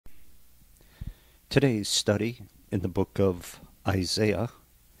Today's study in the book of Isaiah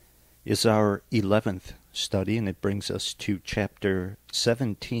is our 11th study, and it brings us to chapter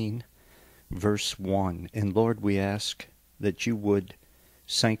 17, verse 1. And Lord, we ask that you would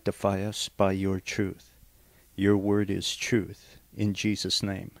sanctify us by your truth. Your word is truth. In Jesus'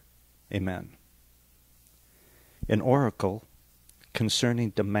 name, amen. An oracle concerning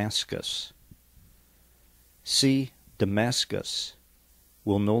Damascus. See, Damascus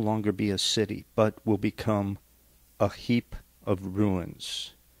will no longer be a city, but will become a heap of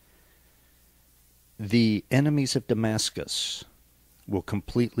ruins. The enemies of Damascus will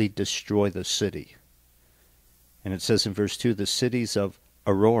completely destroy the city. And it says in verse 2, the cities of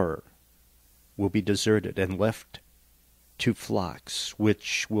Aroer will be deserted and left to flocks,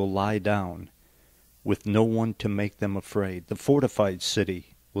 which will lie down with no one to make them afraid. The fortified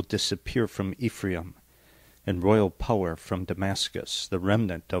city will disappear from Ephraim, and royal power from Damascus. The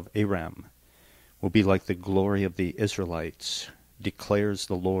remnant of Aram will be like the glory of the Israelites, declares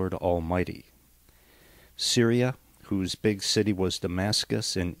the Lord Almighty. Syria, whose big city was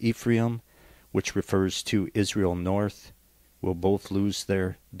Damascus, and Ephraim, which refers to Israel north, will both lose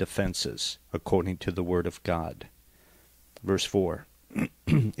their defenses, according to the word of God. Verse 4,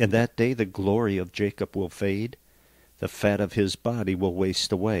 In that day the glory of Jacob will fade, the fat of his body will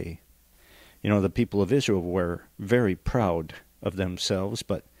waste away. You know, the people of Israel were very proud of themselves,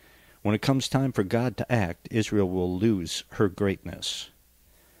 but when it comes time for God to act, Israel will lose her greatness.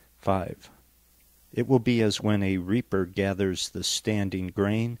 5. It will be as when a reaper gathers the standing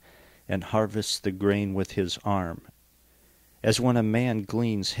grain and harvests the grain with his arm, as when a man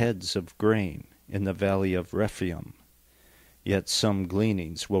gleans heads of grain in the valley of Rephaim. Yet some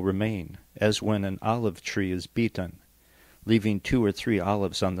gleanings will remain, as when an olive tree is beaten, leaving 2 or 3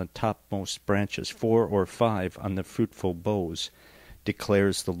 olives on the topmost branches, 4 or 5 on the fruitful boughs,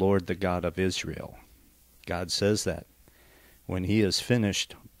 declares the Lord, the God of Israel. God says that when he is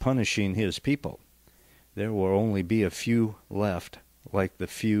finished punishing his people, there will only be a few left, like the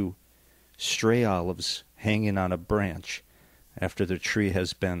few stray olives hanging on a branch after the tree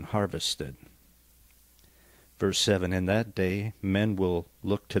has been harvested. Verse 7, In that day men will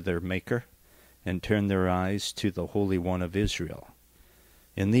look to their Maker, and turn their eyes to the Holy One of Israel.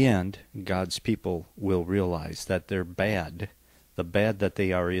 In the end, God's people will realize that they're bad. The bad that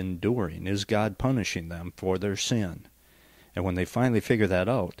they are enduring is God punishing them for their sin. And when they finally figure that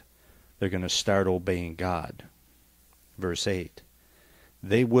out, they're going to start obeying God. Verse 8,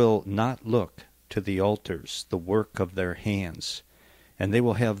 They will not look to the altars, the work of their hands, and they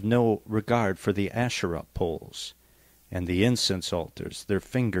will have no regard for the Asherah poles and the incense altars their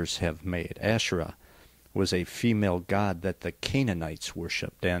fingers have made. Asherah was a female god that the Canaanites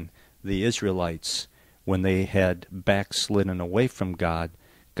worshipped, and the Israelites, when they had backslidden away from God,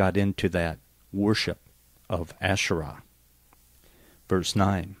 got into that worship of Asherah. Verse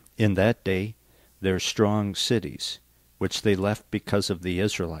 9, In that day their strong cities, which they left because of the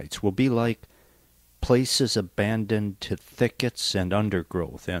Israelites, will be like places abandoned to thickets and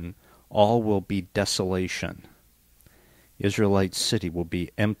undergrowth, and all will be desolation. Israelite city will be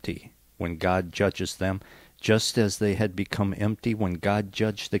empty when God judges them, just as they had become empty when God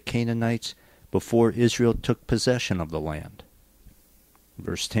judged the Canaanites before Israel took possession of the land.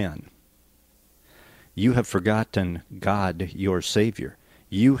 Verse 10, You have forgotten God your Savior.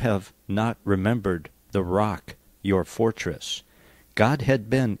 You have not remembered the rock, your fortress. God had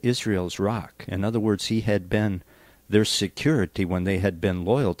been Israel's rock. In other words, he had been their security when they had been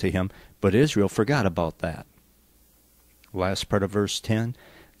loyal to him, but Israel forgot about that. Last part of verse 10,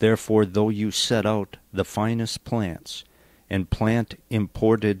 Therefore, though you set out the finest plants, and plant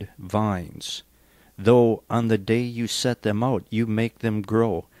imported vines, though on the day you set them out you make them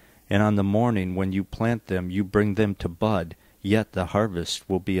grow, and on the morning when you plant them you bring them to bud, yet the harvest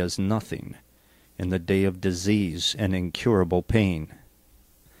will be as nothing in the day of disease and incurable pain.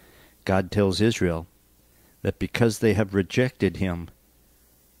 God tells Israel that because they have rejected him,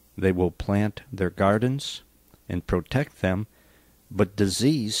 they will plant their gardens and protect them, but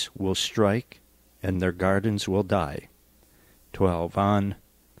disease will strike and their gardens will die. Verse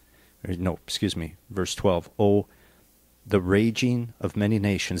 12. Oh, the raging of many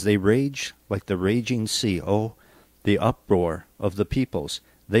nations. They rage like the raging sea. Oh, the uproar of the peoples.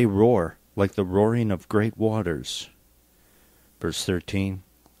 They roar like the roaring of great waters. Verse 13.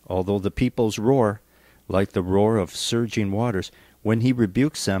 Although the peoples roar like the roar of surging waters, when he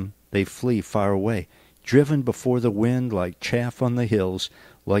rebukes them, they flee far away. Driven before the wind like chaff on the hills,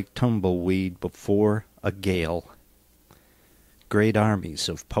 like tumbleweed before a gale. Great armies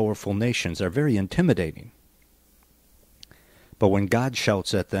of powerful nations are very intimidating. But when God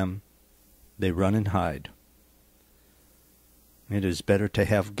shouts at them, they run and hide. It is better to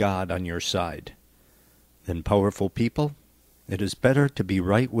have God on your side than powerful people. It is better to be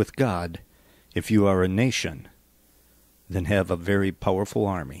right with God if you are a nation than have a very powerful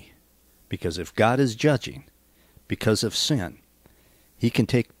army. Because if God is judging because of sin, he can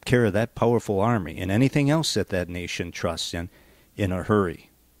take care of that powerful army and anything else that that nation trusts in a hurry.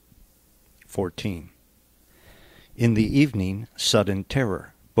 14. In the evening, sudden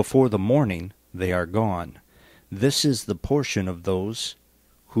terror. Before the morning, they are gone. This is the portion of those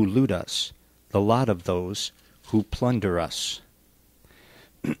who loot us, the lot of those who plunder us.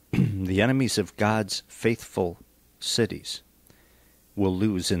 The enemies of God's faithful cities will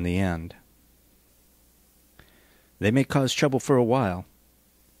lose in the end. They may cause trouble for a while,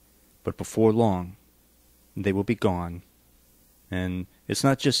 but before long, they will be gone. And it's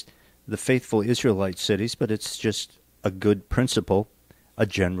not just the faithful Israelite cities, but it's just a good principle, a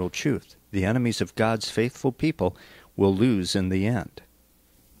general truth. The enemies of God's faithful people will lose in the end.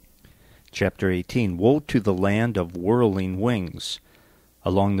 Chapter 18, Woe to the land of whirling wings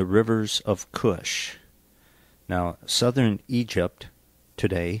along the rivers of Cush. Now, southern Egypt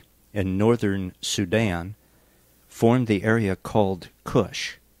today and northern Sudan form the area called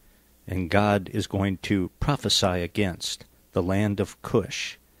Cush, and God is going to prophesy against the land of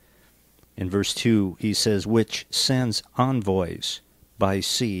Cush. In verse 2, he says, which sends envoys by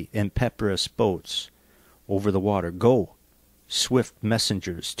sea and peperous boats over the water. Go, swift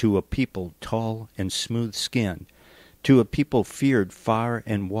messengers to a people tall and smooth-skinned, to a people feared far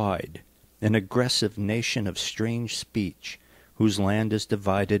and wide, an aggressive nation of strange speech, whose land is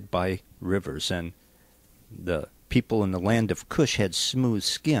divided by rivers. And the people in the land of Cush had smooth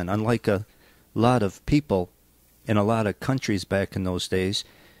skin, unlike a lot of people in a lot of countries back in those days.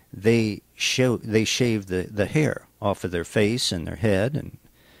 They shaved the hair off of their face and their head,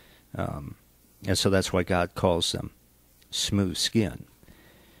 and so that's why God calls them smooth skin.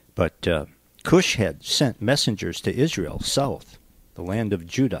 But Cush had sent messengers to Israel, south, the land of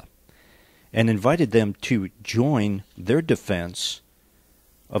Judah, and invited them to join their defense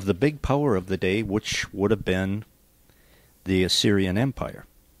of the big power of the day, which would have been the Assyrian Empire.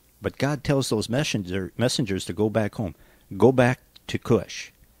 But God tells those messengers to go back home, go back to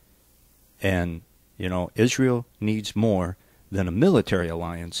Cush. And, Israel needs more than a military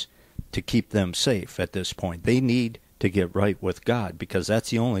alliance to keep them safe at this point. They need to get right with God, because that's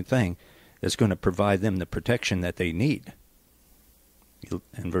the only thing that's going to provide them the protection that they need.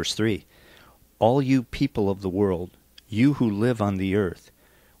 In verse 3, all you people of the world, you who live on the earth,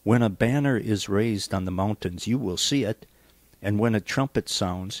 when a banner is raised on the mountains, you will see it, and when a trumpet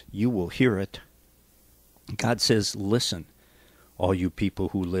sounds, you will hear it. God says, listen, all you people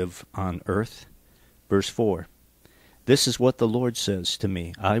who live on earth. Verse 4, this is what the Lord says to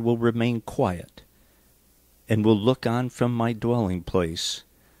me, I will remain quiet, and will look on from my dwelling place,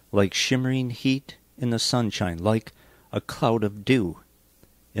 like shimmering heat in the sunshine, like a cloud of dew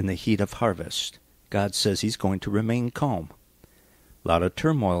in the heat of harvest. God says he's going to remain calm. A lot of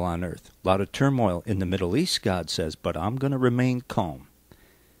turmoil on earth, a lot of turmoil in the Middle East, God says, but I'm going to remain calm.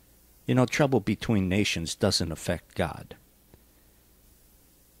 Trouble between nations doesn't affect God.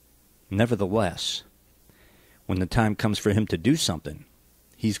 Nevertheless, when the time comes for him to do something,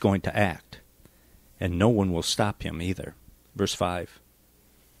 he's going to act, and no one will stop him either. Verse 5,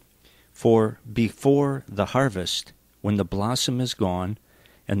 for before the harvest, when the blossom is gone,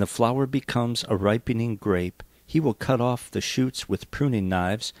 and the flower becomes a ripening grape, he will cut off the shoots with pruning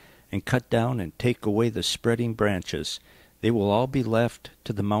knives, and cut down and take away the spreading branches. They will all be left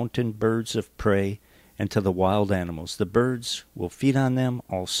to the mountain birds of prey, and to the wild animals. The birds will feed on them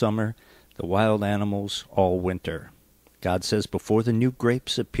all summer, the wild animals all winter. God says, before the new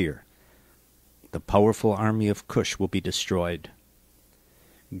grapes appear, the powerful army of Cush will be destroyed.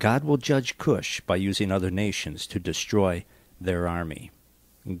 God will judge Cush by using other nations to destroy their army.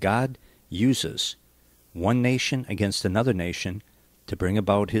 God uses one nation against another nation to bring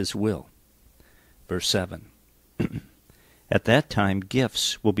about his will. Verse 7, at that time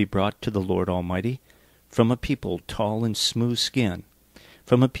gifts will be brought to the Lord Almighty, from a people tall and smooth skin,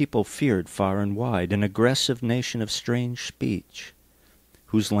 from a people feared far and wide, an aggressive nation of strange speech,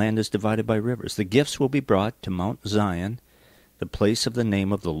 whose land is divided by rivers. The gifts will be brought to Mount Zion, the place of the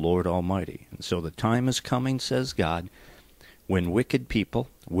name of the Lord Almighty. And so the time is coming, says God, when wicked people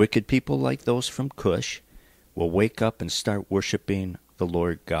like those from Cush, will wake up and start worshiping the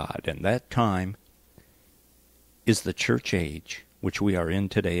Lord God. And that time is the church age, which we are in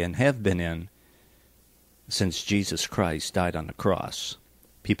today and have been in since Jesus Christ died on the cross.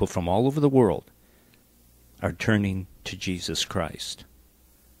 People from all over the world are turning to Jesus Christ.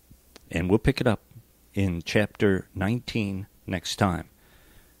 And we'll pick it up in chapter 19 next time.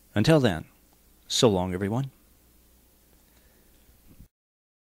 Until then, so long, everyone.